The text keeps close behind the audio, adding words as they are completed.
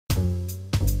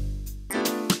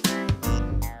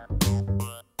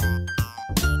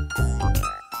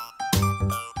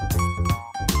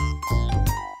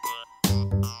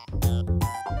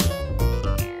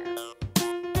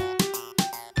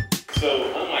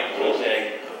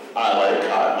I like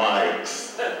hot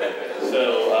mics.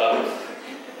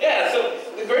 Yeah, so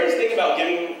the greatest thing about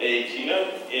giving a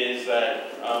keynote is that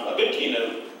a good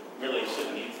keynote really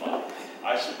shouldn't need slides.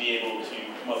 I should be able to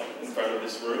come up in front of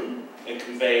this room and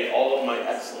convey all of my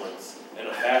excellence in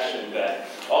a fashion that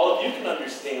all of you can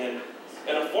understand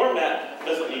in a format that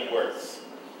doesn't need words.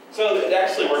 So it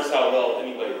actually works out well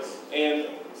anyways. And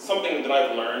something that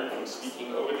I've learned from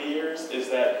speaking over the years is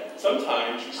that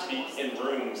sometimes you speak in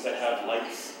rooms that have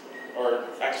lights, or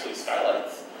actually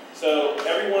skylights. So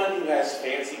everyone who has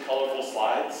fancy, colorful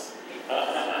slides,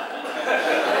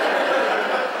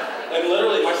 and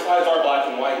literally my slides are black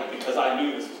and white because I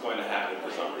knew this was going to happen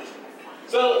for some reason.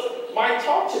 So my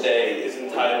talk today is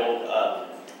entitled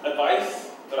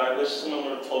Advice That I Wish Someone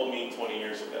Would Have Told Me 20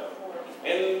 Years Ago.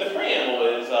 And the preamble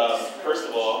is, first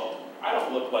of all, I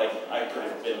don't look like I could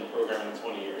have been programming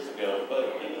 20 years ago,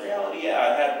 but in reality, yeah,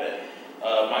 I have been.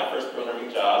 My first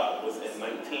programming job was in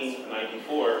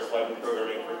 1994, so I've been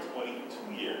programming for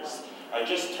 22 years. I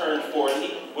just turned 40,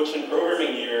 which in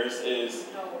programming years is,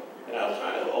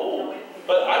 kind of old.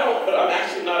 But I'm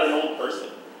actually not an old person.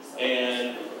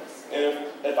 And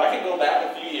if I could go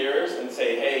back a few years and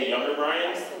say, hey, younger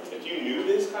Bryan, if you knew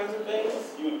these kinds of things,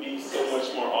 you would be so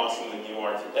much more awesome than you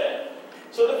are today.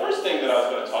 So the first thing that I was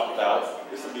going to talk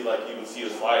about, this would be like you would see a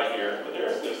slide here, but there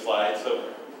is no slide. So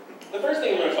the first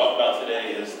thing we're going to talk about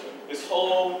today is this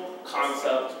whole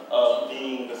concept of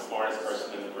being the smartest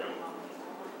person in the room.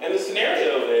 And the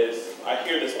scenario is, I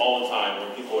hear this all the time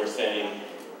when people are saying,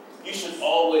 you should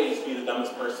always be the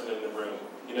dumbest person in the room.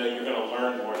 You're going to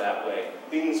learn more that way.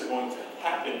 Things are going to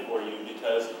happen for you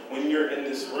because when you're in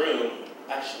this room,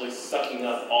 actually sucking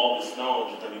up all this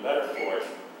knowledge, you're going to be better for it.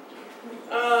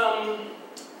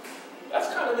 That's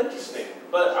kind of interesting,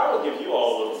 but I will give you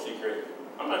all a little secret.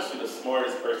 I'm actually the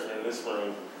smartest person in this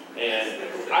room, and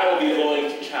I will be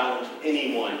willing to challenge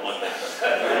anyone on that.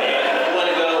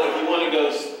 And if you want to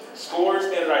go score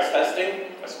standardized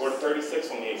testing, I scored 36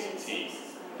 on the ACT,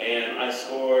 and I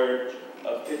scored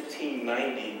a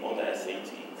 1590 on the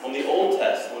SAT. On the old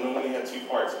test, when we only had 2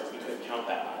 parts because we couldn't count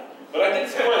that high. But I did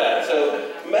score that,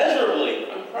 so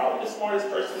measurably, I'm probably the smartest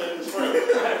person in this room.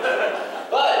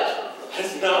 But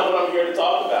that's not what I'm here to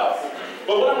talk about.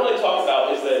 But what I'm really talking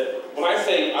about is that when I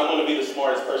say I want to be the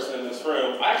smartest person in this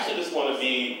room, I actually just want to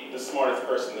be the smartest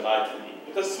person that I can be.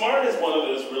 Because smart is one of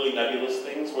those really nebulous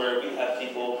things where we have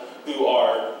people who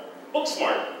are book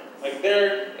smart.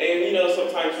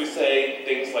 Sometimes we say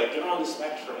things like they're on the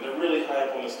spectrum, they're really high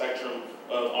up on the spectrum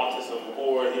of autism,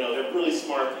 or they're really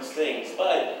smart at these things,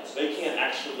 but they can't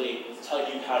actually tell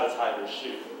you how to tie their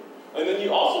shoe. And then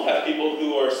you also have people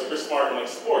who are super smart in like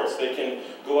sports. They can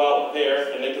go out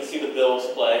there and they can see the Bills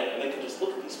play, and they can just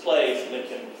look at these plays, and they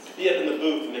can be up in the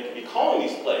booth and they can be calling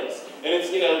these plays. And it's,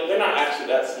 they're not actually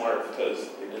that smart because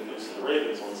they didn't lose to the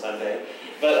Ravens on Sunday,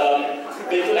 but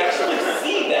they can actually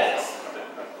see that.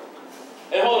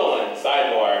 And hold on,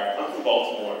 sidebar, I'm from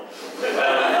Baltimore.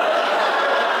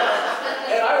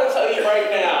 And I will tell you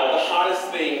right now, the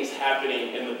hottest things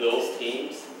happening in the Bills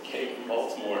teams came from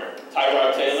Baltimore.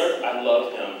 Tyrod Taylor, I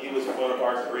love him. He was one of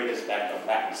our greatest backup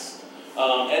backs.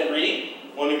 Ed Reed,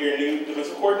 one of your new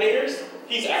defensive coordinators,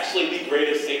 he's actually the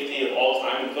greatest safety of all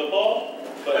time in football,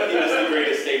 but he was the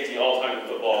greatest safety of all time in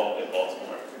football in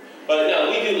Baltimore. But no,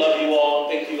 we do love you all.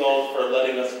 Thank you all for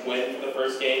letting us win the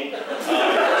first game.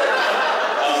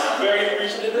 Very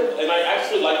appreciative, and I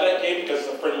actually like that game because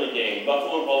it's a friendly game.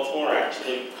 Buffalo and Baltimore are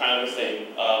actually kind of the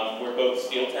same. We're both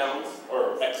steel towns,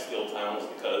 or ex-steel towns,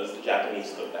 because the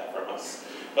Japanese took that from us.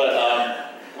 But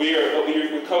we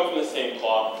come from the same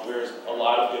cloth. There's a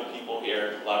lot of good people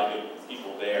here, a lot of good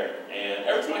people there, and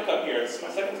every time I come here, this is my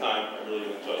second time, I really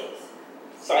do enjoy it.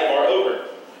 Sidebar over.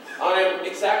 I'm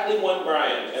exactly one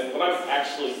Bryan, and what I'm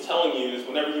actually telling you is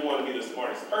whenever you want to be the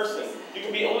smartest person, you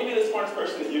can only be the smartest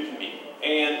person that you can be.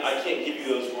 And I can't give you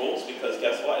those rules because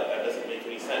guess what? That doesn't make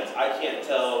any sense. I can't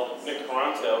tell Nick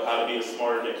Caranto how to be a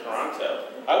smarter Nick Caranto.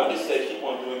 I would just say keep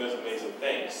on doing those amazing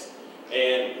things.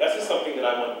 And that's just something that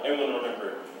I want everyone to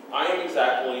remember. I am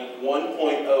exactly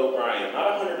 1.0 Bryan,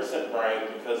 not 100% Bryan,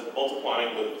 because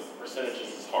multiplying with percentages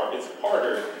is hard. It's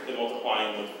harder than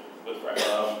multiplying with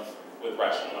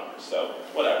rational numbers. So,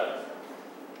 whatever.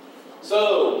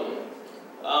 So,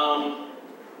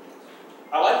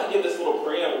 I like to give this little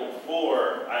preamble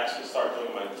before I actually start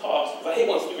doing my talks, because I hate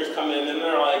when speakers come in and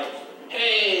they're like,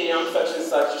 hey, I'm such and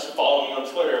such, just follow me on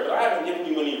Twitter. But I haven't given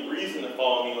you any reason to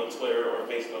follow me on Twitter or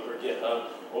Facebook or GitHub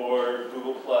or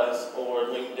Google Plus or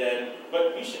LinkedIn,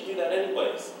 but you should do that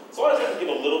anyways. So I just have to give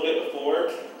a little bit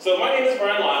before. So my name is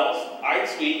Bryan Liles. I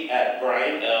tweet at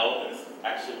Bryan L, and it's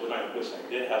actually when I wish I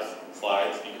did have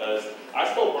slides, because I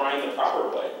spelled Bryan the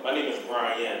proper way. My name is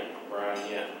Bryan,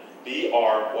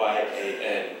 B-R-Y-A-N-L.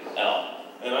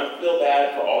 And I feel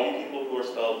bad for all you people who are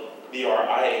spelled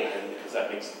B-R-I-A-N because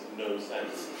that makes no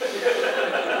sense.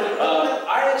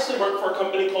 I actually work for a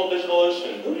company called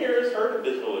DigitalOcean. Who here has heard of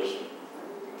DigitalOcean?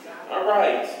 All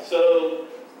right, so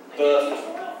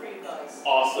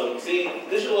awesome. See,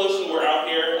 DigitalOcean, we're out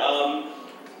here.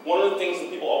 One of the things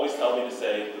that people always tell me to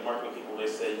say, the marketing people, they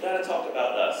say, you gotta talk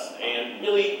about us. And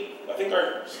really, I think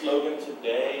our slogan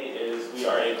today is we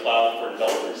are a cloud for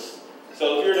developers.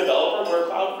 So if you're a developer, we're a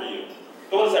cloud for you.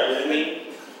 But what does that really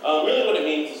mean? Really what it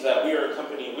means is that we are a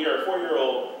company, we are a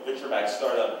 4-year-old venture-backed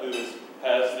startup who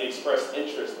has the express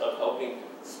interest of helping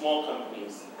small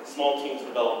companies, small teams of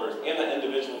developers, and the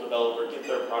individual developer get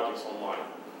their projects online.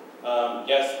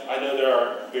 Yes, I know there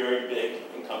are very big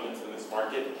incumbents in this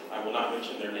market. I will not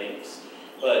mention their names.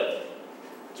 But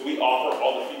do we offer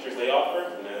all the features they offer?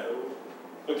 No.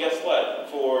 But guess what?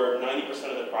 For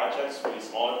 90% of the projects, for these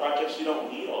smaller projects, you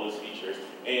don't need all those features.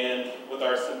 And with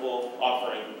our simple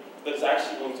offering, that's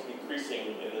actually going to be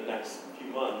increasing in the next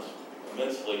few months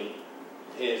immensely,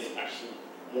 is actually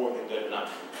more than good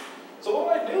enough. So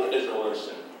what do I do at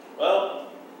DigitalOcean? Well,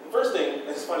 the first thing,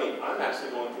 it's funny, I'm actually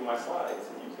going through my slides.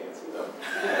 Can't see them.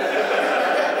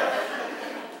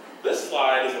 This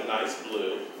slide is a nice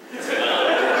blue. The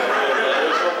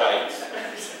letters are white.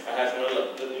 It has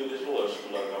the new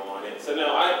DigitalOcean logo on it. So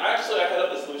now, I head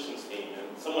up the solutions team,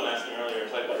 and someone asked me earlier,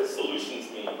 it's like, what does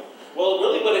solutions mean? Well,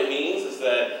 really what it means is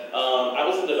that I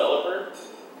was a developer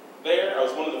there. I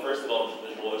was one of the first developers of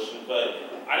DigitalOcean, but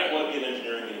I didn't want to be in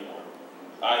engineering anymore.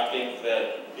 I think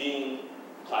that being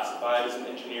classified as an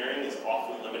engineering is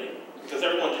awfully limiting. Because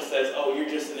everyone just says, oh, you're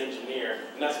just an engineer.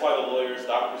 And that's why the lawyers,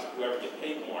 doctors, whoever get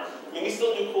paid more. I mean, we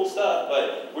still do cool stuff,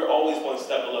 but we're always one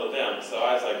step below them. So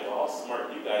I was like, well, I'll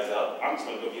smart you guys out. I'm just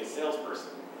going to go be a salesperson.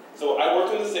 So I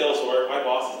work in the sales org. My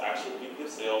boss is actually VP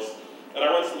of sales. And I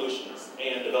run solutions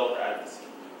and developer advocacy.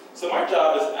 So my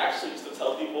job is actually just to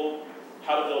tell people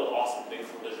how to build awesome things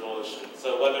in DigitalOcean.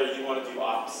 So whether you want to do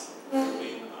ops,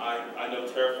 I know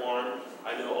Terraform.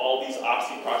 I know all these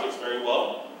Opsy projects very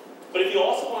well. But if you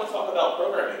also want to talk about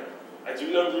programming, I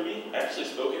do know Ruby. I actually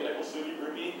spoke at Nickel City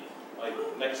Ruby, like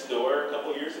next door a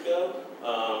couple years ago.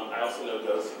 I also know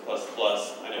Go, C++,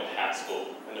 I know Haskell,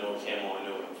 I know Camel, I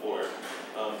know Forward.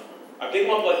 I've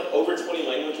taken up like over 20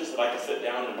 languages that I can sit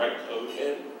down and write code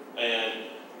in. And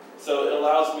so it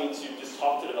allows me to just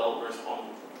talk to developers on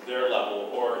their level,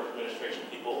 or administration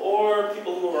people, or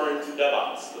people who are into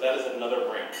DevOps. So that is another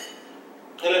branch.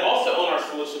 And I also own our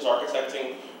solutions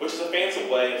architecting, which is a fancy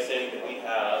way of saying that we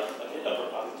have a GitHub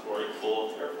repository full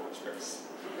of Terraform scripts.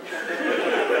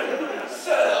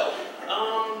 So,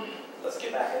 let's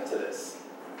get back into this.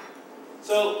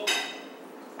 So,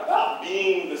 about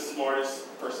being the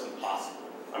smartest person possible.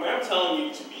 I mean, I'm telling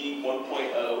you to be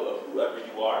 1.0 of whoever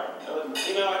you are.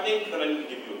 You know, I think that I need to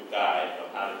give you a guide of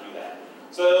how to do that.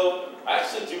 So, I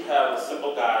actually do have a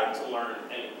simple guide to learn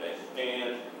anything.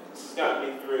 And this has gotten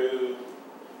me through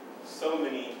so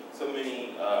many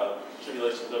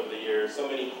tribulations over the years, so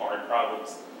many hard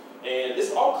problems. And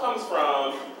this all comes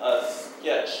from a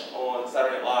sketch on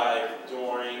Saturday Night Live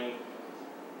during,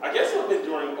 I guess it would have been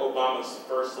during Obama's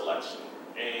first election.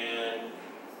 And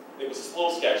it was this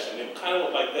little sketch, and it kind of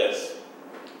looked like this.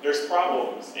 There's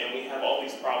problems, and we have all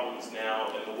these problems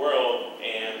now in the world,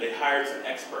 and they hired an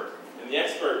expert. And the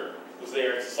expert was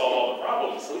there to solve all the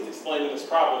problems. So he's explaining this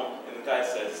problem, and the guy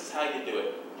says, this is how you do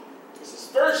it. This is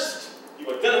first, you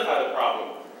identify the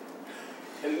problem,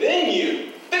 and then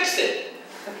you fix it.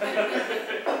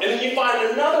 And then you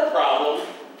find another problem,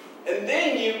 and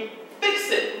then you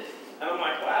fix it. And I'm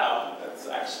like, wow, that's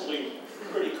actually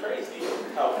pretty crazy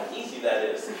how easy that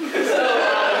is. So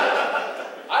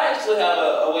I actually have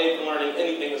a way of learning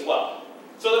anything as well.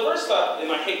 So the first step,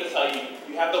 and I hate to tell you,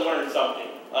 you have to learn something.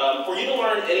 For you to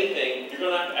learn anything, you're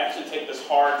going to have to actually take this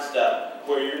hard step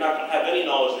where you're not going to have any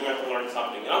knowledge, you're going to have to learn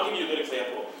something. And I'll give you a good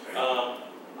example.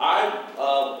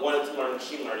 I wanted to learn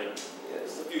machine learning.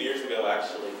 This was a few years ago,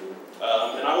 actually.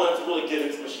 And I wanted to really get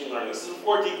into machine learning. This is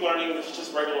before deep learning, this is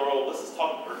just regular old, let's just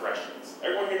talk regressions.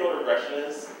 Everyone here know what regression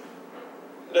is?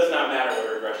 It does not matter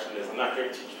what regression is. I'm not here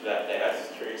to teach you that day. I was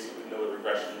just curious who would know what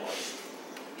regression was.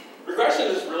 Regression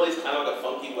is really kind of like a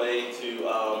funky way to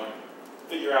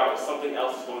figure out if something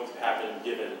else is going to happen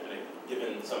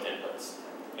given some inputs.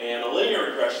 And a linear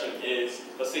regression is,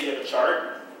 let's say you have a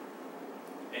chart,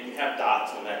 and you have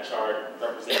dots on that chart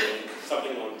representing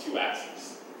something on two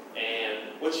axes.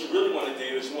 And what you really want to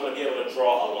do is you want to be able to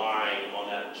draw a line on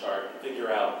that chart and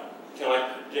figure out, can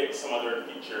I predict some other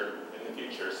feature in the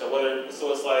future? So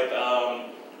it's like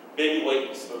baby weight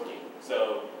and smoking.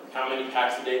 So how many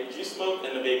packs a day did you smoke,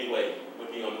 and the baby weight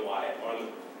would be on the y.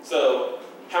 So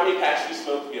how many packs you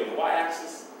smoke would be on the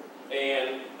y-axis,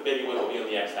 and the baby weight would be on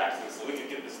the x-axis. So we could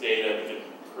get this data, we could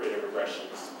create a regression.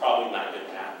 This is probably not good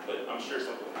math, but I'm sure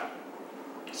something will happen.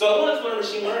 So I wanted to learn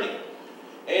machine learning.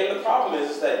 And the problem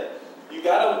is that you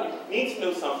need to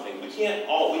know something. We can't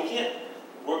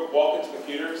walk into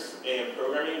computers and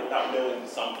programming without knowing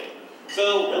something.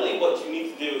 So really what you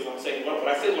need to do is, I'm saying, when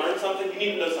I say learn something, you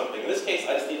need to know something. In this case,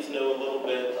 I just need to know a little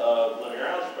bit of linear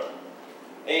algebra.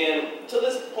 And to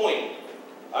this point,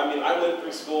 I mean, I went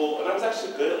through school, and I was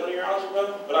actually good at linear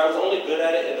algebra, but I was only good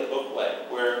at it in the book way,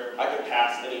 where I could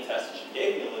pass any test that she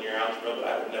gave me in linear algebra, but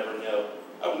I would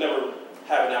never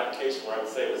have an application where I would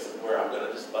say, this is where I'm going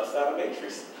to just bust out a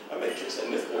matrix, and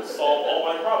this will solve all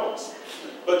my problems.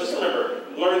 But just remember,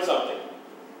 learn something.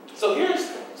 So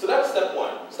that's step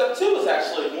one. Step two is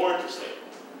actually more interesting.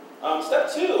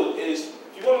 Step two is,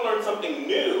 if you want to learn something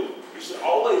new, you should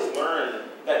always learn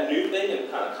that new thing in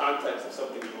the kind of context of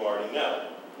something you already know.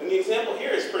 And the example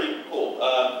here is pretty cool.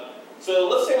 So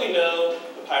let's say we know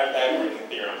the Pythagorean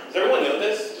theorem. Does everyone know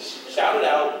this? Just shout it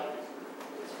out.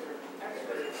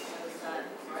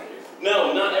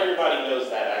 No, not everybody knows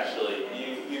that, actually.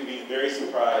 You'd be very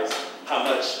surprised how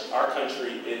much our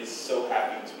country is so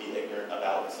happy to be ignorant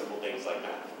about simple things like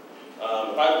math.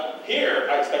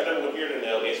 I expect everyone here to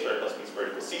know a squared plus b squared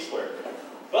equals c squared.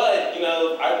 But,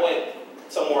 I went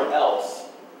somewhere else,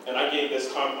 and I gave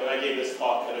this talk in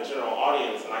a general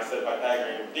audience, and I said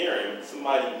Pythagorean theorem.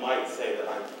 Somebody might say that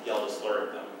I yelled a slur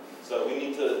at them. So we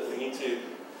need to.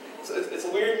 It's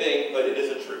a weird thing, but it is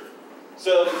a truth.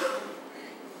 So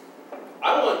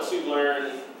I want to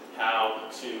learn how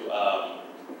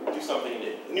to do something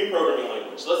new, a new programming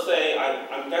language. Let's say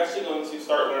I'm actually going to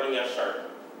start learning F#.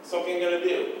 Something I'm going to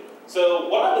do. So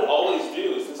what I would always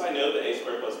do is, since I know that a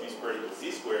squared plus b squared equals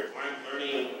c squared, when I'm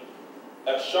learning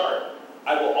F#,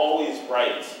 I will always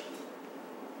write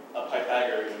a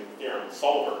Pythagorean theorem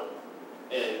solver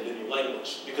in the new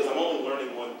language, because I'm only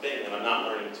learning one thing and I'm not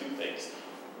learning two things.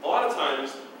 A lot of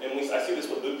times, and I see this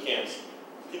with boot camps,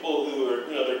 people who are,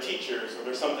 they're teachers or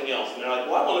they're something else, and they're like,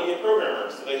 well, I want to be a programmer.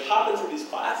 So they hop into these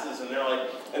classes and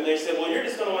they say, well, you're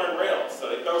just going to learn Rails. So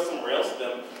they throw some Rails at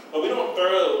them, but we don't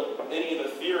throw any of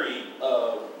the theory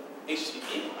of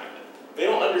HTTP behind it. They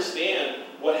don't understand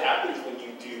what happens when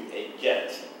you do a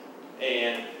get.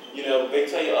 And, they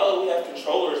tell you, oh, we have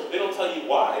controllers, but they don't tell you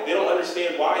why. They don't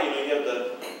understand why, you have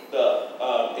the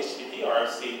HTTP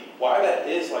RFC, why that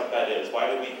is like that is. Why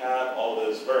do we have all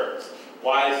those verbs?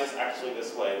 Why is this actually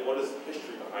this way? What is the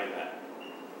history behind that?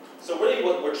 So really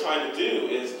what we're trying to do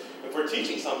is, if we're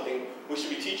teaching something, we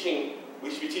should be teaching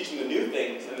the new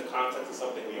things in the context of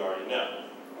something we already know.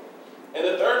 And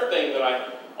the third thing that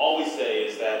I always say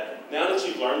is that now that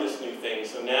you've learned this new thing,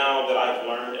 so now that I've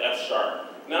learned F#,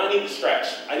 now I need to stretch.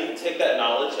 I need to take that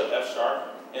knowledge of F#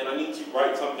 and I need to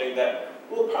write something that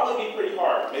will probably be pretty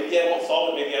hard. Maybe I won't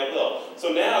solve it, maybe I will.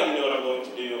 So now you know what I'm going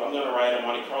to do. I'm going to write a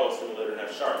Monte Carlo simulator in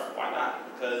F#. Why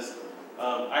not? Because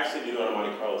I actually do know what a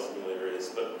Monte Carlo simulator is,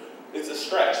 but it's a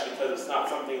stretch because it's not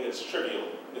something that's trivial.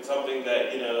 It's something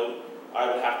that, I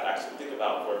would have to actually think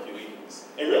about for a few evenings.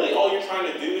 And really all you're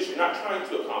trying to do is you're not trying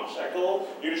to accomplish that goal,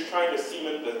 you're just trying to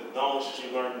cement the knowledge that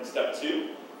you learned in step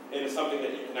 2 into something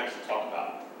that you can actually talk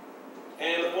about.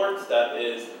 And the fourth step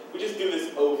is we just do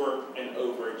this over and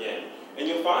over again. And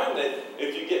you'll find that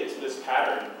if you get into this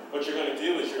pattern, what you're going to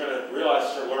do is you're going to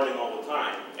realize you're learning all the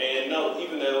time. And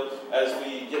even though as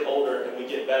we get older and we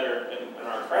get better in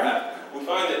our craft, we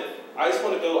find that I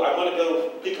want to go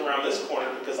peek around this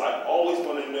corner because I always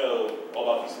want to know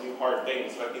about these new hard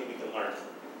things that I think we can learn.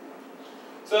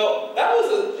 So that was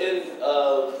the end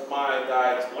of my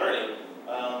guide to learning.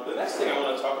 The next thing I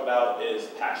want to talk about is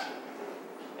passion.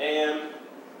 And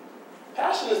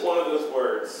passion is one of those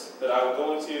words that I'm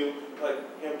going to,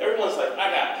 everyone's like,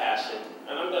 I got passion.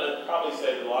 And I'm going to probably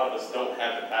say that a lot of us don't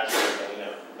have the passion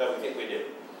that we think we do.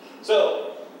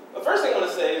 So the first thing I want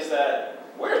to say is that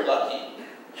we're lucky.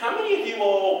 How many of you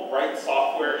all write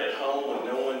software at home when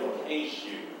no one pays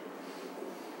you?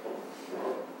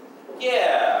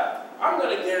 Yeah, I'm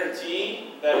going to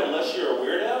guarantee that unless you're a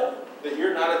weirdo, that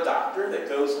you're not a doctor that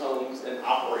goes home and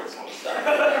operates on stuff.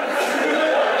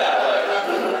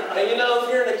 And if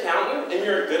you're an accountant and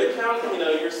you're a good accountant,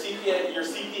 your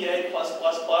CPA plus.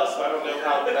 I don't know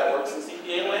how that works in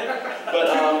CPA land, but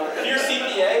if you're a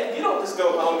CPA, you don't just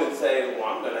go home and say, well,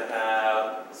 I'm going to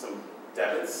have some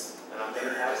debits and I'm going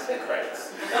to have some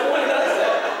credits. No one does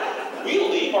that. We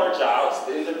leave our jobs at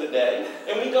the end of the day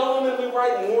and we go home and we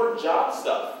write more job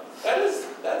stuff.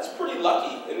 That's pretty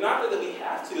lucky, and not that we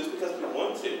have to, it's because we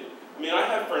want to. I mean, I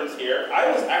have friends here.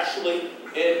 I was actually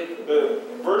in the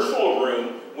virtual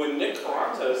room when Nick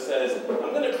Caranto says,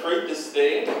 I'm going to create this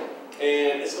thing,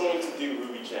 and it's going to do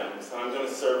Ruby gems, and I'm going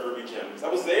to serve Ruby gems. I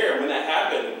was there when that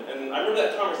happened, and I remember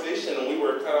that conversation, and we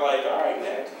were kind of like, all right,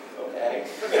 Nick, okay.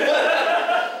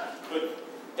 But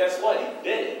guess what? He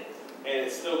did it, and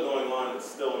it's still going on. It's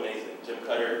still amazing. Jim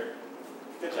Cutter,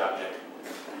 good job, Nick.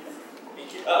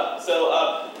 Thank you.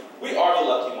 We are the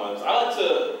lucky ones.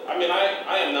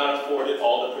 I am not afforded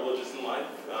all the privileges in life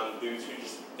due to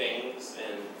just things.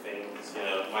 You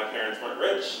know, my parents weren't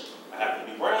rich. I happen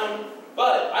to be brown.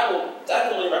 But I will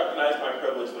definitely recognize my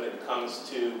privilege when it comes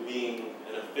to being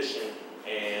an efficient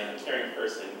and caring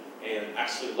person and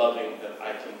actually loving that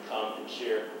I can come and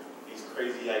share these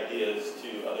crazy ideas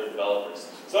to other developers.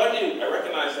 So I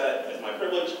recognize that as my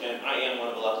privilege, and I am one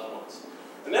of the lucky ones.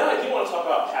 And now I do want to talk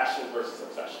about passion versus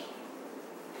obsession.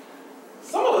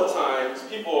 Some of the times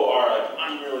people are like,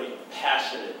 I'm really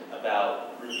passionate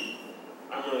about Ruby.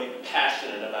 I'm really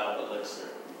passionate about Elixir.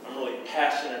 I'm really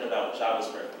passionate about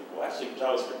JavaScript people. Actually,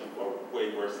 JavaScript people are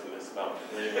way worse than this about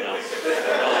anyone else.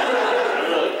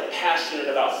 I'm really passionate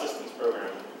about systems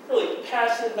programming. I'm really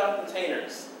passionate about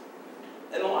containers.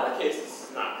 In a lot of cases,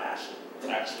 it's not passion. It's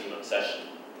actually an obsession.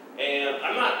 And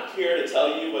I'm not here to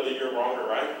tell you whether you're wrong or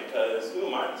right, because who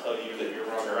am I to tell you that you're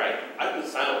wrong or right? I can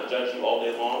silently judge you all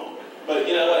day long. But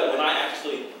you know what?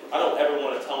 I don't ever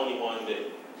want to tell anyone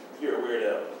that you're a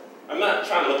weirdo. I'm not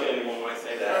trying to look at anyone when I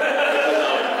say that.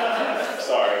 Because,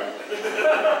 sorry.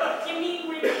 You mean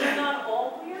we're not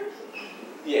all weird?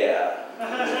 Yeah.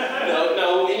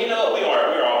 No, and you know, we're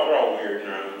all weird in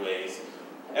our own ways.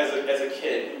 As a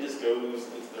kid, who just goes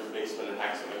into their basement and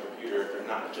hacks on their computer if they're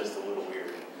not just a little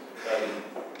weird.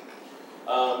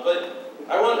 But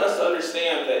I want us to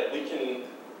understand that we can,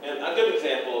 and a good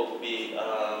example would be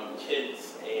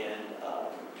kids and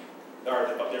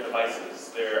their devices,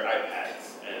 their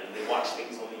iPads, and they watch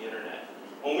things on the internet.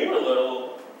 When we were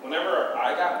little, whenever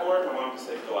I got bored, my mom would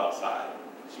say, go outside.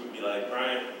 She would be like,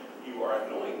 Brian, you are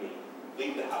annoying me.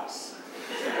 Leave the house.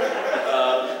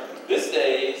 These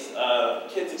days,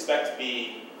 kids expect to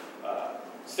be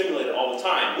stimulated all the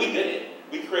time. We did it.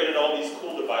 We created all these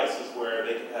cool devices where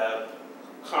they could have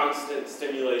constant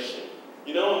stimulation.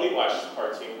 You know, when we watched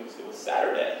cartoons, it was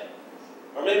Saturday,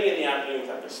 or maybe in the afternoons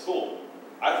after school.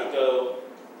 I could go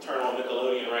turn on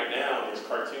Nickelodeon right now, and there's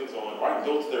cartoons on, or I can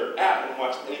go to their app and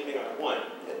watch anything I want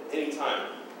at any time.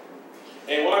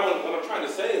 And what I'm trying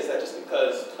to say is that just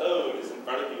because code is in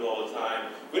front of you all the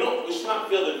time, we should not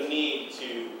feel the need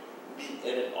to be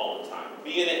in it all the time.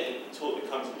 Be in it until it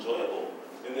becomes enjoyable,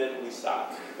 and then we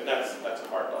stop. And that's a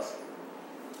hard lesson.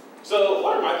 So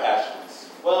what are my passions?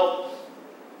 Well,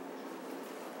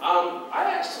 I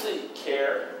actually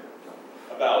care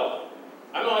about,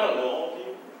 I know I don't know all of you,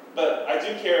 but I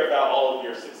do care about all of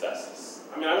your successes.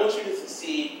 I mean, I want you to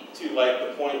succeed to like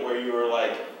the point where you are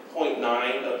like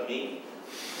 0.9 of me.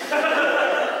 But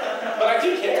I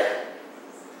do care.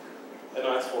 I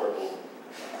know it's horrible,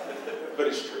 but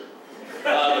it's true.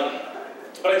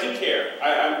 But I do care.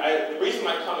 The reason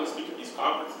I come and speak at these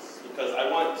conferences is because I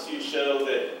want to show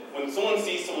that when someone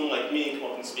sees someone like me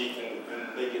come up and speak and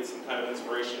they get some kind of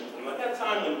inspiration from like that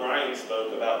time when Brian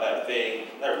spoke about that thing,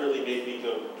 that really made me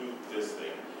go do this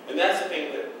thing. And that's the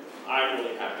thing that I'm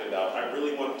really happy about. I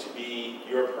really want to be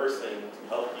your person to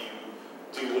help you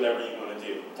do whatever you want to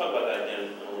do. We'll talk about that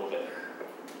again in a little bit.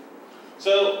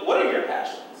 So what are your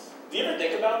passions? Do you ever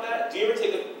think about that? Do you ever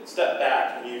take a step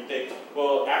back and you think,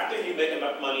 well, after you make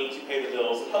enough money to pay the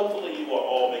bills, and hopefully you are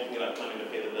all making enough money to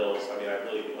pay the bills. I mean, I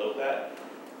really do hope that.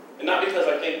 And not because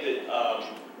I think that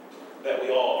that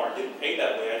we all are getting paid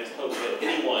that way. I just hope that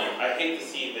anyone, I hate to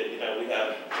see that, you know, we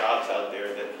have jobs out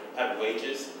there that have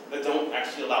wages that don't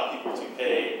actually allow people to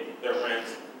pay their rent,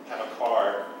 have a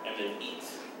car, and then eat.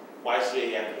 Why should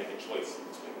they have to make a choice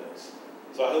between those?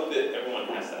 So I hope that everyone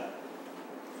has that.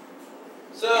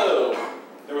 So,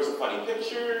 there was a funny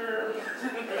picture.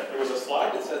 There was a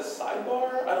slide that says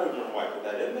sidebar. I don't even know why I put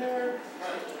that in there.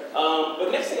 But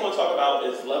next thing I want to talk about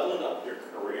is leveling up your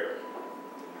career.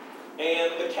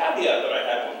 And the caveat that I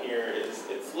have on here is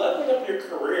it's leveling up your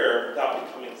career without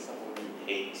becoming someone you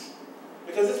hate.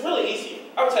 Because it's really easy.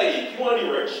 I would tell you, if you want to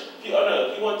be rich, if you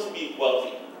want to be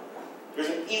wealthy, there's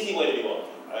an easy way to be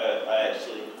wealthy. I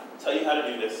actually tell you how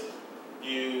to do this.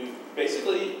 You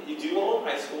do well in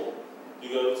high school. You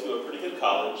go to a pretty good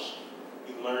college.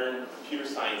 You learn computer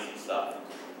science and stuff.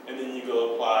 And then you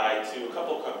go apply to a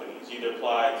couple companies. You either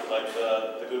apply to like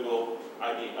the Google,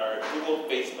 Google,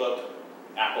 Facebook,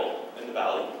 Apple in the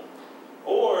Valley,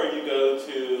 or you go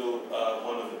to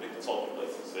one of the big consulting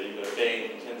places. So you go to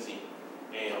Bain, McKinsey,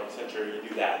 and Accenture. You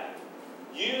do that.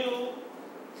 You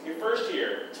Your first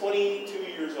year, 22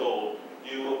 years old,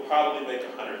 you will probably make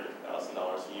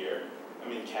 $150,000 a year. I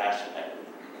mean, cash and equity.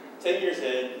 10 years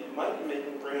in, you might be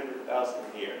making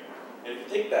 $300,000 a year. And if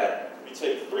you take that, you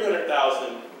take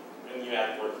 $300,000 and you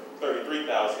add for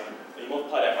 $33,000, and you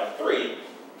multiply that by 3.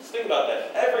 Just think about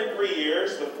that. Every 3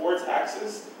 years before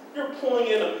taxes, you're pulling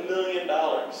in $1 million.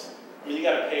 I mean, you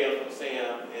got to pay for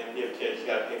Sam, and if you have kids, you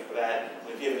got to pay for that. And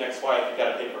if you have an ex-wife, you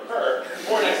got to pay for her,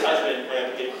 or an ex-husband, you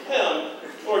have to pay for him,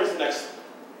 or just an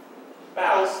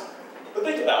ex-spouse. But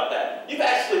think about that. You've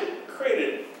actually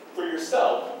created for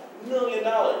yourself $1 million,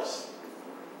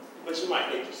 but you might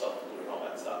hate yourself for doing all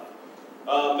that stuff.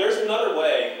 There's another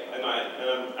way, and I'm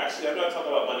going to talk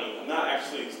about money. I'm not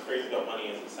actually as crazy about money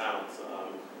as it sounds.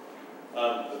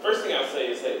 The first thing I'll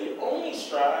say is that you only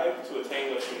strive to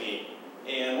attain what you need.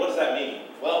 And what does that mean?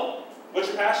 Well, what's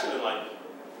your passion in life?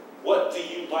 What do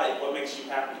you like? What makes you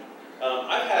happy?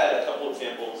 I've had a couple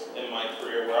examples in my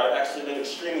career where I've actually been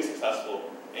extremely successful,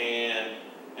 and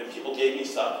people gave me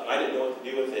stuff, and I didn't know what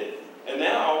to do with it. And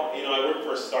now, I work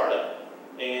for a startup,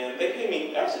 and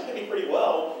they actually pay me pretty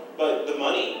well, but the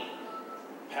money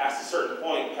past a certain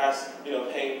point, past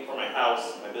paying for my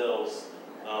house, my bills,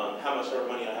 how much ever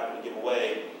money I happen to give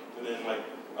away, and then like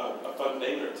a fun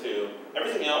thing or two,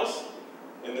 everything else,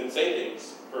 and then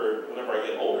savings for whenever I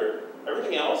get older,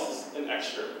 everything else is an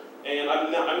extra. And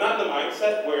I'm not in the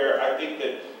mindset where I think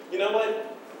that, you know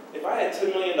what, if I had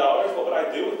 $10 million, what would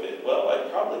I do with it? Well, I'd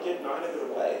probably give 9 of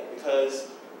it away, because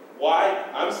why?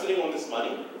 I'm sitting on this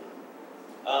money,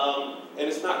 and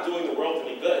it's not doing the world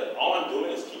any good. All I'm doing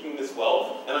is keeping this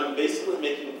wealth, and I'm basically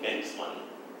making banks money.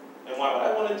 And why would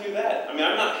I want to do that? I mean,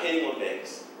 I'm not hating on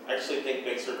banks. I actually think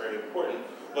banks are very important,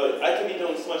 but I can be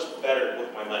doing so much better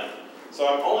with my money. So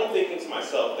I'm only thinking to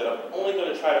myself that I'm only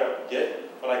going to try to get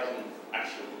what I can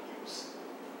actually use.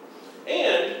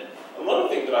 And another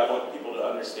thing that I want people to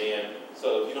understand,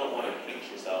 so if you don't want to hate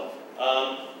yourself,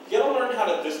 you got to learn how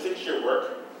to distinguish your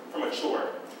work from a chore.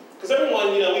 Because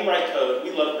everyone, we write code,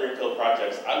 we love greenfield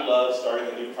projects. I love starting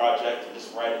a new project and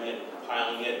just writing it,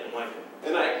 compiling it,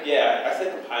 and I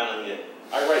say compiling it.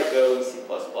 I write Go and C++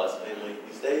 mainly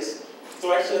these days.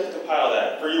 So I actually have to compile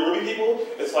that. For you Ruby people,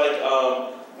 it's like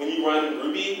when you run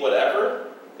Ruby, whatever,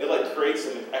 it like creates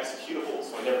some executables,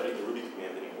 so I never need the Ruby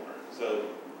command anymore. So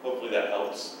hopefully that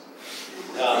helps.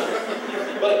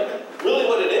 But really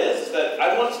what it is that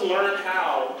I want to learn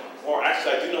how, or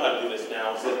actually I do know how to do this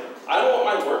now, is that I don't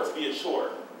want my work to be a chore.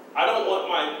 I don't want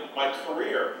my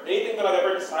career, anything that I've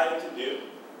ever decided to do,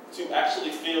 to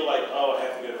actually feel like, oh, I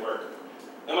have to go to work.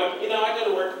 And I go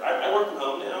to work, I work from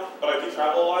home now, but I do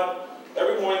travel a lot.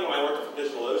 Every morning when I work for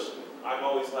DigitalOcean, I'm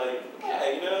always like,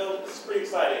 hey, this is pretty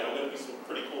exciting. I'm going to do some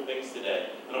pretty cool things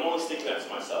today. And I'm always thinking that to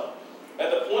myself. At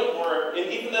the point where,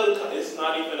 and even though it's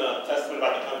not even a testament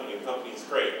about the company is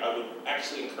great, I would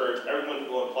actually encourage everyone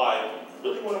who will apply and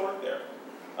really want to work there.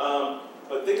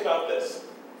 But think about this.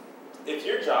 If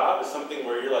your job is something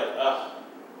where you're like, I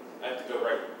have to go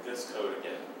write this code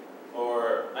again,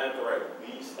 or I have to write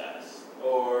these tests,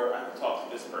 or I have to talk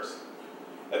to this person.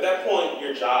 At that point,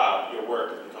 your job, your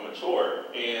work has become a chore,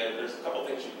 and there's a couple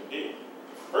things you can do.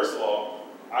 First of all,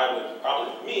 I would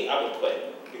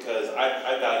quit, because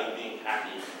I value being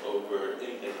happy over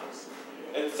anything else.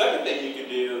 And the second thing you can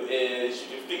do is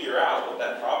you can figure out what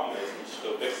that problem is, and you should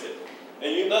go fix it.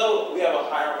 And we have a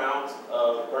higher amount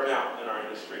of burnout in our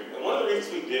industry. And one of the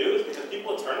reasons we do is because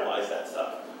people internalize that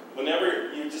stuff. When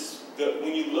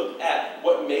you look at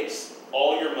what makes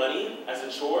all your money as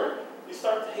a chore, you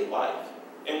start to hate life.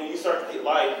 And when you start to hate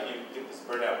life, you get this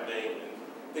burnout thing,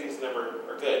 and things never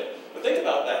are good. But think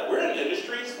about that. We're in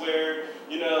industries where,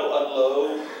 a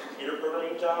low computer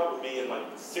programming job would be in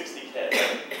like $60K.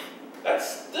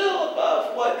 That's still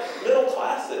above what middle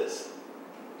class is.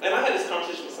 And I had this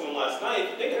conversation with someone last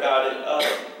night. Think about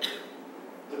it.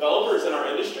 Developers in our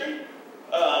industry,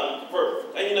 I'm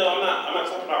not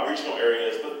talking about regional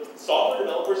areas, but software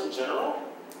developers in general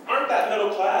aren't that middle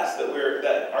class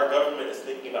that our government is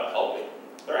thinking about helping.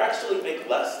 They actually make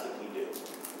less than we do.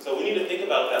 So we need to think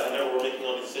about that whenever we're making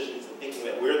all these decisions and thinking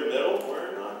that we're the middle.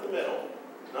 We're not the middle.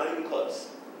 Not even close.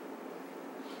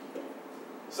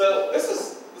 So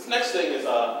this next thing is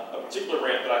a particular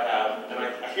rant that I have, and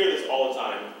I hear this all the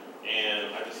time,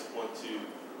 and I just want to,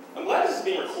 I'm glad this is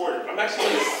being recorded. I'm actually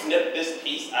going to snip this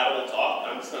piece out of the talk,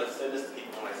 and I'm just going to send this to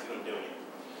people when I see them doing it.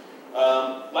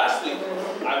 Last week,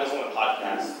 I was on a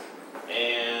podcast,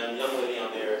 and a young lady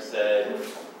on there said,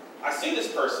 I see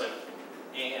this person,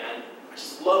 and I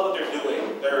just love what they're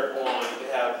doing.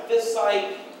 They have this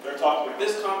site, they're talking at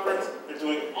this conference, they're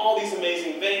doing all these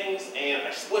amazing things, and I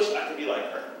just wish I could be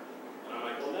like her. And I'm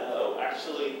like, well, no,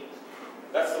 actually,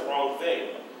 that's the wrong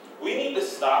thing. we need to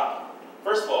stop.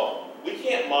 First of all, we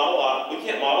can't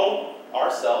model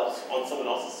ourselves on someone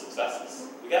else's successes.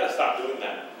 We got to stop doing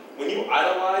that. When you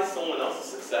idolize someone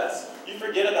else's success, you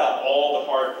forget about all the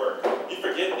hard work. You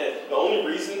forget that the only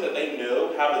reason that they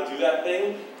know how to do that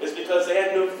thing is because they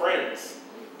had no friends.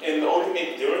 And the only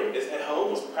thing they were doing is at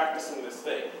home was practicing this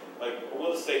thing. Like,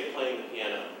 we'll just say playing the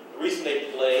piano. The reason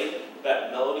they play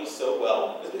that melody so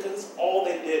well is because it's all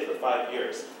they did for 5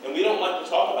 years. And we don't like to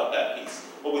talk about that piece.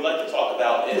 What we like to talk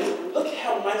about is, look at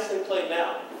how nice they play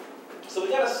now. So we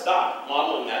gotta stop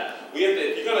modeling that. We have to,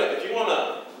 if you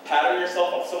wanna pattern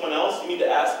yourself off someone else, you need to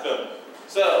ask them,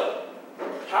 so,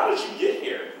 how did you get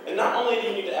here? And not only do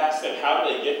you need to ask them how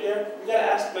did they get there, you gotta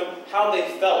ask them how they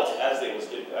felt as they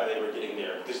were getting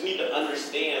there. Because you need to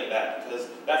understand that, because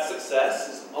that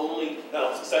success only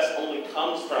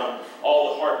comes from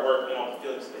all the hard work and all the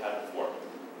feelings they had before.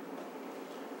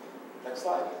 Next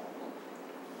slide.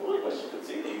 I really wish you could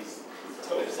see these.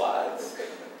 So many slides.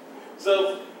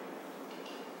 So,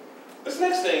 this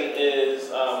next thing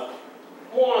is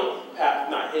more on path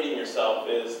not hating yourself.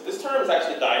 Is this term has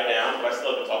actually died down, but I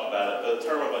still have to talk about it. The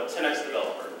term of a 10x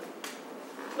developer.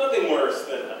 Nothing worse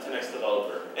than a 10x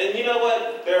developer. And you know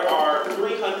what? There are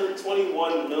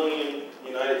 321 million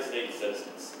United States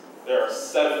citizens. There are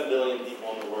 7 billion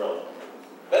people in the world.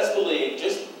 Best believe,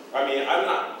 I'm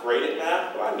not great at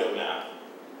math, but I know math.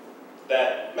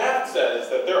 That math says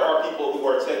that there are people who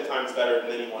are 10 times better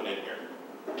than anyone in here.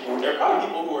 There are probably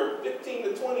people who are 15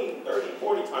 to 20, 30,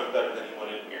 40 times better than anyone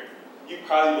in here. You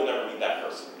probably will never meet that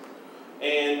person.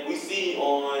 And we see it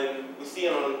on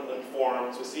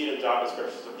forums, we see it in job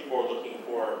descriptions where people are looking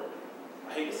for,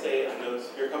 I hate to say it, I know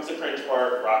here comes the cringe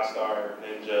part, rockstar,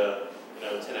 ninja,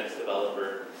 10x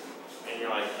developer, and you're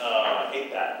like, I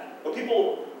hate that. But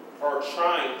people are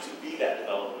trying to be that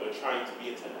developer, they're trying to be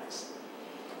a 10x.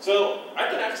 So I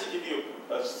can actually give you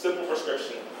a simple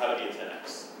prescription of how to be a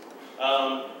 10x.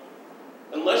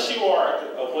 Unless you are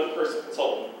a one-person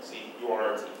consultancy, you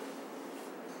are a team.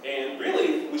 And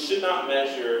really, we should not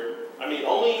measure,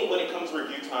 only when it comes to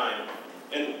review time,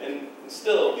 and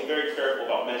still be very careful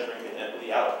about measuring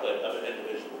the output of an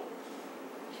individual.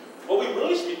 What we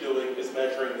really should be doing is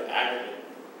measuring the aggregate.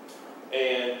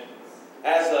 And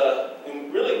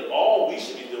really all we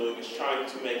should be doing is trying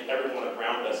to make everyone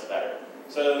around us better.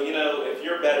 So, if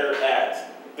you're better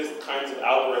at this kinds of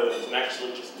algorithms and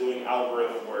actually just doing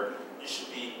algorithm work, you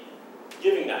should be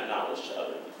giving that knowledge to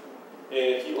others.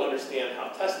 If you understand how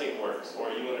testing works, or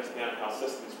you understand how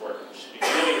systems work, you should be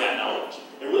giving that knowledge.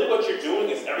 And really what you're doing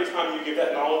is every time you give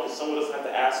that knowledge and someone doesn't have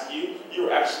to ask you,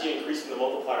 you're actually increasing the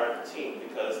multiplier of the team,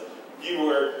 because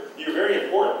you're very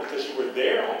important because you were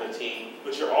there on the team,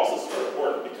 but you're also super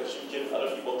important because you give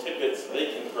other people tidbits so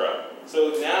they can grow.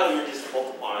 So now you're just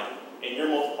multiplying, and your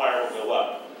multiplier will go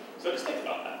up. So just think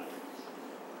about that.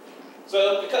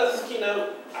 So because it's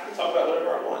Keynote, I can talk about whatever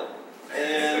I want.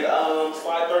 And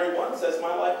slide 31 says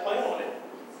my life plan on it.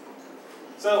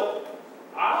 So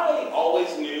I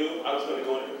always knew I was going to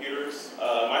go into computers.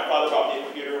 My father bought me a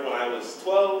computer when I was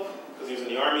 12 because he was in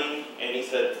the Army, and he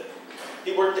said,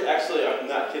 he worked at, actually, I'm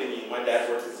not kidding you, my dad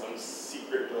worked at some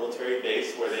secret military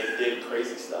base where they did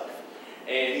crazy stuff.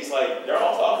 And he's like, they're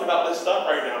all talking about this stuff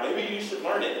right now, maybe you should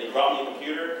learn it. And he brought me a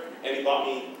computer, and he bought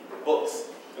me books.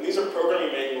 And these are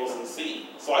programming manuals in C.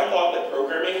 So I thought that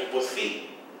programming was C.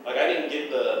 Like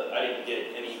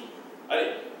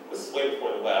this is way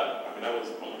before the web. I was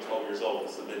only 12 years old,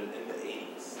 this would have been in the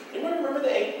 80s. Anyone remember the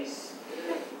 80s?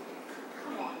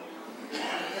 Come on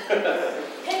now.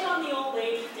 Pick on the old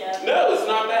lady, Deb. No, it's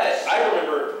not that. I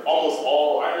remember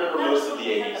most of the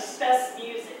 80s. Had the best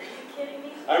music. Are you kidding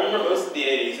me? I remember most of the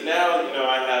 80s. And now,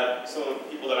 I have some of the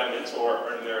people that I mentor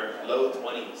are in their low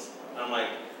 20s. And I'm like,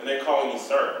 and they're calling me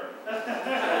sir.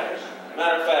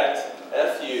 Matter of fact,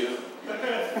 F you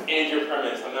and your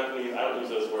premise. I don't use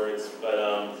those words, but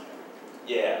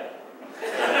yeah.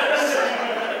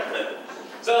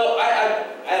 So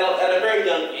at a very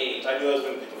young age, I knew I was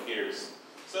going to do computers.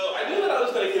 So I knew that I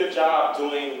was going to get a job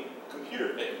doing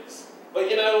computer things. But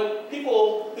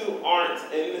people who aren't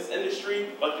in this industry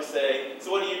like to say,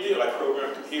 so what do? I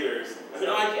program computers. And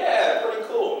they're like, yeah, pretty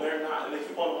cool. And they're not, and they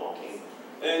keep on walking.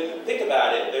 And think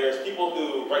about it, there's people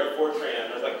who write Fortran,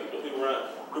 there's like people who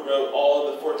wrote all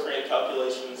of the Fortran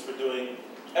calculations for doing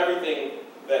everything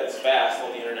that's fast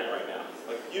on the internet right now.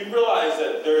 Like, you realize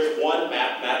that there's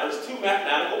there's two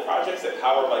mathematical projects that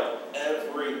power like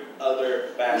every other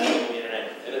fashion on the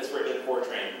internet, and it's written in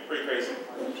Fortran. Pretty crazy.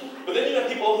 But then you have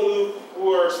people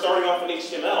who are starting off in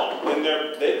HTML, and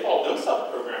they call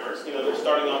themselves programmers. They're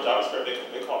starting on JavaScript,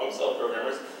 they call themselves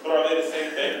programmers, but are they the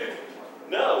same thing?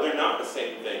 No, they're not the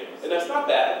same thing. And that's not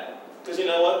bad. Because you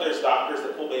know what? There's doctors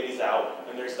that pull babies out,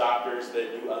 and there's doctors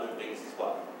that do other things as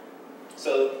well.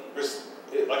 So,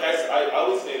 like I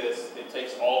always say this, it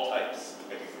takes all types to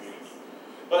make a community.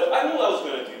 But I knew I was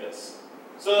going to do this.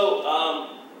 So,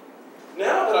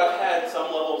 now that I've had some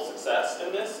level of success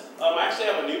in this, I actually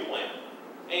have a new plan.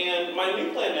 And my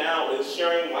new plan now is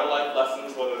sharing my life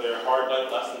lessons, whether they're hard life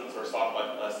lessons or soft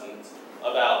life lessons,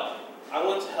 about I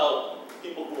want to help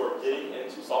people who are getting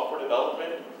into software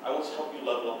development. I want to help you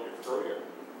level up your career.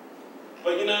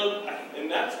 But you know, and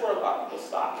that's where a lot of people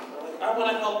stop. They're like, I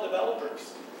want to help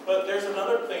developers. But there's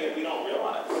another thing that we don't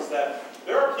realize, is that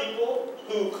there are people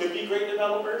who could be great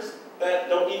developers that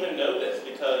don't even know this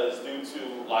because due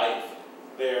to life,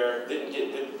 they didn't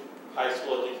get good high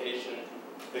school education,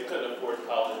 they couldn't afford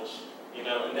college, you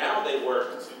know, and now they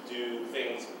work to do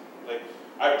things like,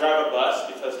 I drive a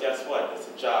bus because guess what, it's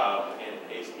a job and it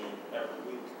pays me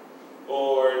every week.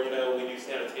 Or, you know, we do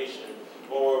sanitation,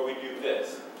 or we do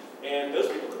this. And those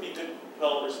people could be good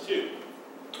developers too.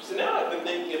 So now I've been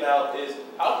thinking about is,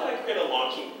 how can I create a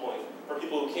launching point for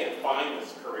people who can't find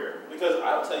this career? Because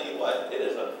I'll tell you what, it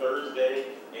is a Thursday,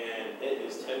 and it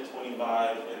is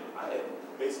 10:25, and I have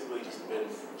basically just been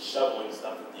shoveling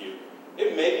stuff with you.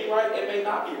 It may be right, it may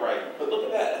not be right, but look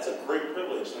at that, that's a great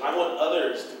privilege, and I want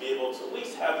others to be able to at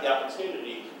least have the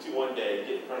opportunity to one day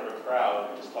get in front of a crowd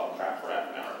and just talk crap for half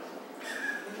an hour.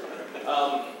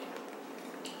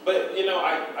 But you know,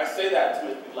 I say that to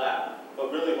make you laugh,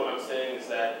 but really what I'm saying is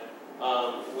that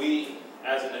we,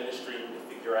 as an industry, need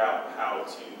to figure out how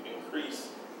to increase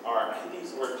I hate to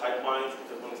use the word pipelines,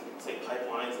 because when people say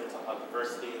pipelines, they talk about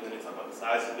diversity, and then they talk about the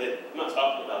size of it. I'm not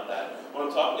talking about that. What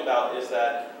I'm talking about is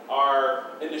that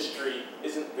our industry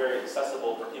isn't very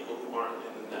accessible for people who aren't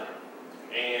in the know.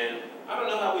 And I don't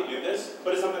know how we do this,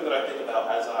 but it's something that I think about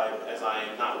as I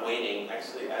am not waiting,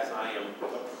 actually as I am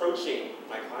approaching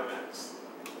my climax.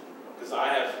 Because I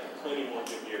have plenty more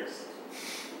good years.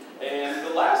 And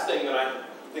the last thing that I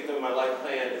think of in my life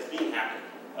plan is being happy.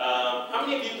 How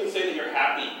many of you can say that you're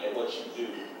happy at what you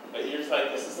do? That you're just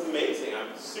like, this is amazing,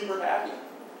 I'm super happy.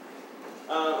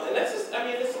 And that's just, I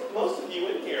mean, most of you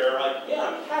in here are like, yeah,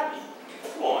 I'm happy.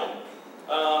 Come on.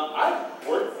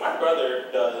 My brother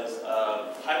does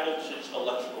high voltage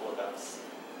electrical hookups.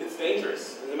 It's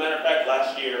dangerous. As a matter of fact,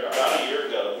 last year, about a year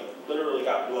ago, he literally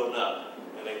got blown up.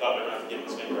 And they thought they were going to have to give him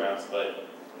his finger outs, but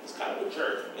he's kind of a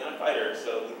jerk and a fighter,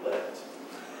 so he lived.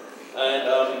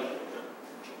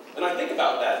 And I think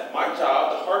about that. My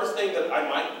job, the hardest thing that I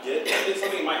might get, if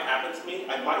something might happen to me,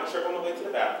 I might trip on the way to the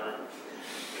bathroom,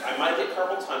 I might get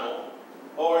carpal tunnel,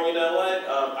 or you know what,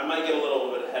 I might get a little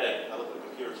bit of headache if I look at the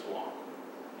computer too long.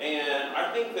 And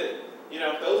I think that, you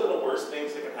know, if those are the worst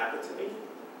things that can happen to me,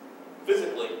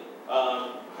 physically,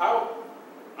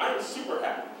 I'm super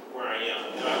happy where I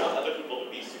am, and I want other people to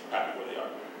be super happy where they are.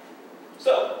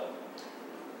 So,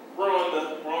 we're on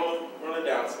the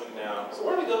downswing now. So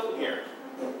where do we go from here?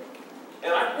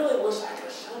 And I really wish I could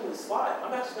have shown this slide.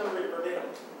 I'm actually going to read it verbatim.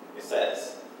 It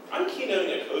says, I'm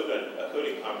keynoting a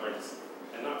coding conference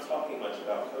and not talking much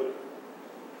about coding.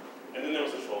 And then there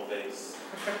was a troll face.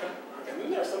 And then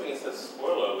there was something that says,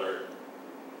 spoiler alert.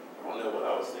 I don't know what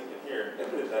I was thinking here. They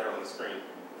put it better on the screen.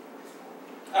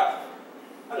 I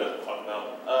know what to talk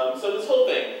about. So this whole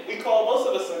thing, most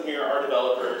of us in here are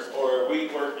developers, or we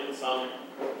work in some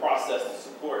process to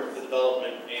support the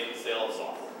development and sale of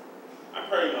software. I'm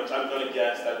going to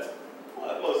guess that's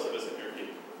what most of us in here do.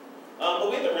 But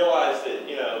we have to realize that,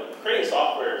 you know, creating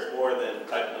software is more than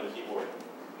typing on the keyboard.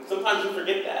 And sometimes we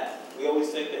forget that. We always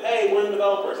think that, hey, we're the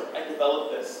developers, I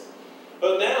developed this.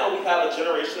 But now we have a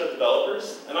generation of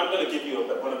developers, and I'm going to give you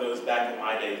one of those back in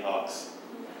my day talks.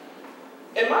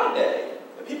 In my day,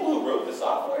 the people who wrote the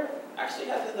software actually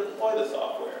had to deploy the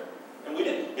software. And we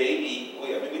didn't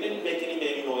we didn't make any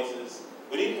baby noises.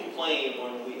 We didn't complain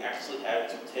when we actually had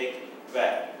to take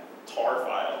that tar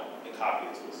file and copy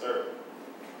it to a server.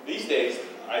 These days,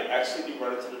 I actually be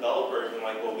running to developers and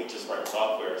like, well, we just write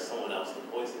software, someone else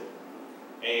deploys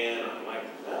it. And I'm like,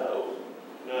 no,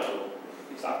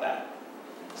 stop that.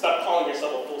 Stop calling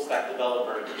yourself a full stack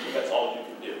developer if that's all you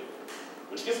can do.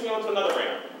 Which gets me on to another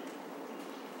rant.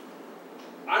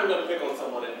 I'm going to pick on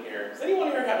someone in here. Does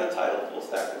anyone here have the title full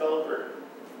stack developer?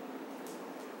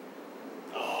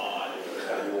 Oh, I didn't know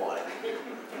how you want it.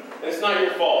 It's not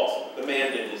your fault. The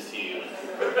man did this to you.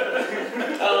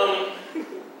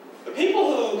 The people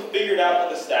who figured out what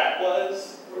the stack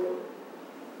was,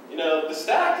 you know, the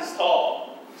stack is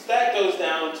tall. The stack goes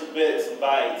down to bits and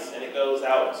bytes, and it goes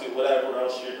out to whatever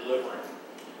else you're delivering.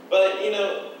 But, you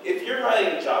know, if you're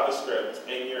writing JavaScript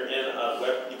and you're in a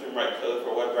web, you can write code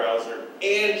for a web browser,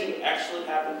 and you actually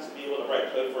happen to be able to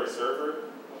write code for a server,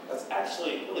 that's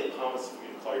actually really common for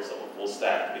you to call yourself a full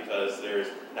stack because there's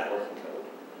networking code.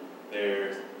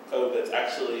 There's code that's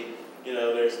actually,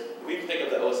 we can think of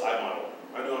the OSI model.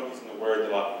 I know I'm using a word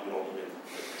that a lot of people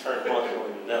don't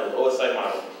even know, the OSI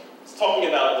model. It's talking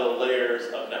about the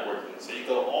layers of networking. So you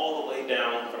go all the way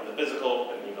down from the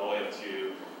physical and you go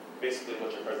into basically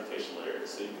what your presentation layer is.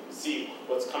 So you can see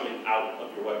what's coming out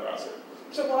of your web browser.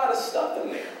 There's a lot of stuff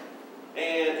in there.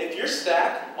 And if your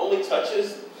stack only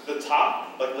touches the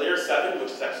top, like layer 7,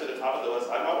 which is actually the top of the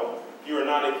OSI model, you are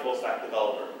not a full stack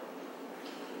developer.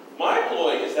 My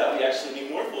ploy is that we actually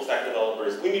need more full stack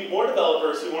developers. We need more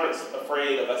developers who aren't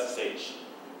afraid of SSH.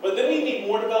 But then we need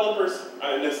more developers,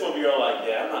 I know some of you are like,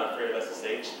 yeah, I'm not afraid of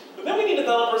SSH. But then we need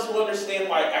developers who understand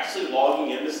why actually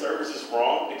logging into servers is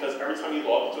wrong, because every time you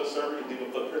log into a server, you leave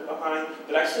a footprint behind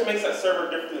that actually makes that server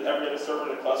different than every other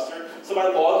server in the cluster. So by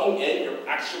logging in, you're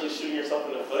actually shooting yourself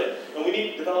in the foot. And we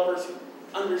need developers who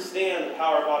understand the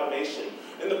power of automation.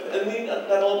 And we need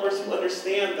developers who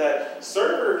understand that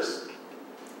servers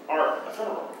are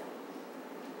ephemeral.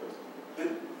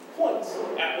 The point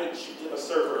at which you give a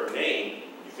server a name,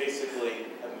 you basically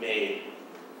have made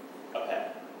a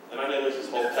pet. And I know there's this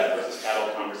whole pet versus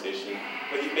cattle conversation,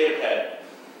 but you've made a pet.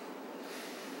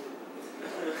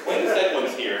 Wayne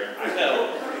Sedgwin's here, I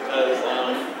know, because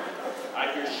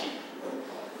I hear sheep.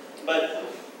 But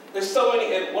there's so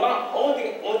many, and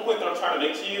only point that I'm trying to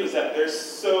make to you is that there's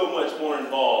so much more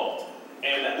involved,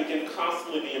 and that we can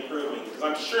constantly be improving. Because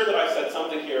I'm sure that I've said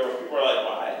something here where people are like,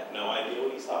 well, I have no idea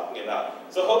what he's talking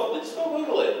about. So hopefully, just go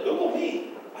Google it. Google me.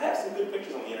 I have some good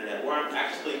pictures on the internet where I'm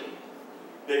actually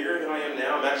bigger than I am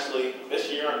now. I'm actually,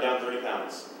 this year, I'm down 30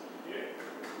 pounds. Yeah.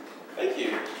 Thank you.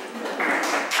 And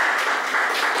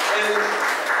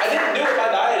I didn't do it by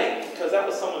dieting, because that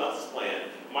was someone else's plan.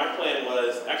 My plan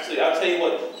was, actually, I'll tell you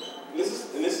what,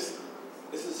 this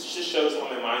just shows how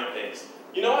my mind thinks.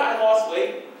 You know why I lost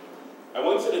weight? I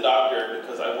went to the doctor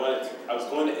because I was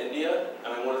going to India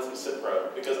and I wanted some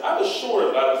Cipro because I was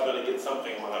sure that I was going to get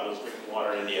something when I was drinking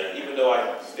water in India, even though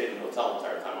I stayed in the hotel the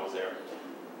entire time I was there.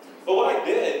 But what I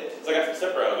did is I got some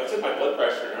Cipro and I took my blood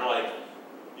pressure and they're like,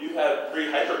 you have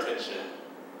pre-hypertension.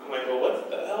 I'm like, well, what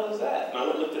the hell is that? And I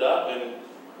went and looked it up and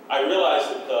I realized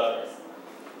that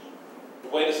the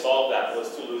way to solve that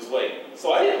was to lose weight.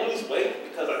 So I didn't lose weight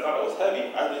because I thought I was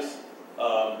heavy. I just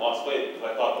lost weight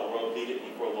because I thought the world needed me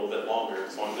for a little bit longer,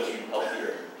 so I'm going to be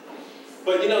healthier.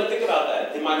 But think about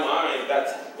that. In my mind,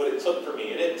 that's what it took for me.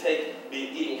 It didn't take me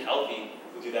eating healthy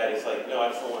to do that. It's like, no, I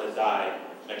just don't want to die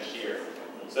next year.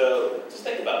 So just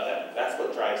think about that. That's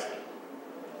what drives me.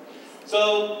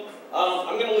 So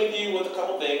I'm going to leave you with a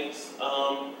couple things.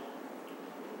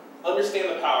 Understand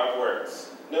the power of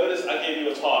words. Notice I gave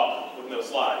you a talk with no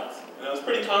slides, and I was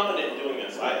pretty confident in doing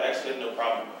this. I actually had no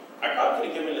problem. I probably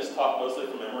could have given this talk mostly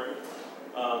from memory,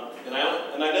 and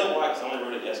I know why, because I only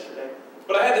wrote it yesterday.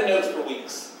 But I had the notes for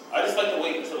weeks. I just like to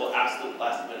wait until the absolute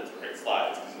last minute to create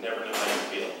slides, because you never know how you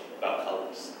feel about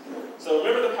colors. So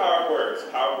remember the power of words.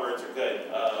 Power of words are good.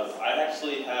 I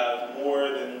actually have more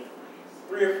than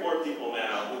 3 or 4 people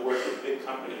now who work at big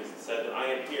companies that said that I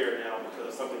am here now because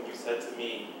of something you said to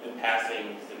me in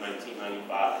passing in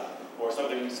 1995, or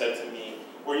something you said to me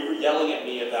where you were yelling at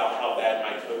me about how bad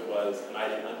my code was and I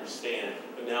didn't understand,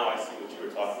 but now I see what you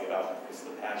were talking about. It's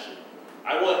the passion.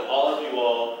 I want all of you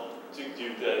all to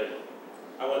do good.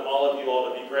 I want all of you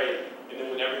all to be great. And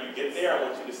then whenever you get there, I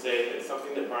want you to say that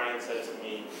something that Bryan said to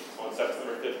me on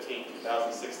September 15,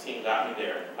 2016 got me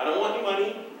there. I don't want any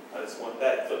money. I just want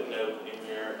that footnote in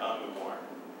your memoir.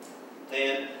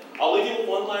 And I'll leave you with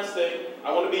one last thing.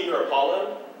 I want to be your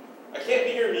Apollo. I can't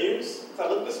be your muse, because I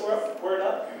looked this word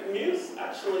up. And muse,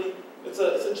 actually, it's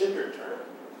a gender term.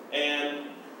 And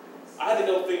I had to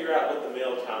go figure out what the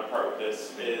male counterpart of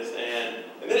this is. And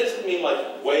then it took me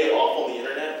like way off on the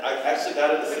internet. I actually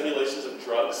got into simulations of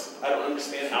drugs. I don't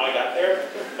understand how I got there.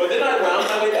 But then I wound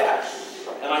my way back.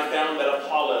 And I found that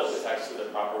Apollo is actually the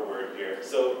proper word here.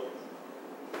 So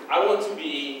I want to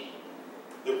be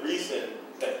the reason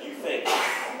that you think,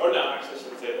 or no, actually I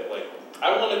shouldn't say it that way.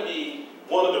 I want to be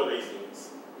one of the reasons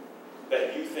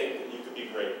that you think that you could be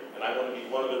great. And I want to be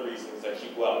one of the reasons that you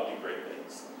go out and do great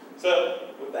things. So,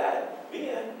 with that,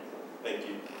 the end.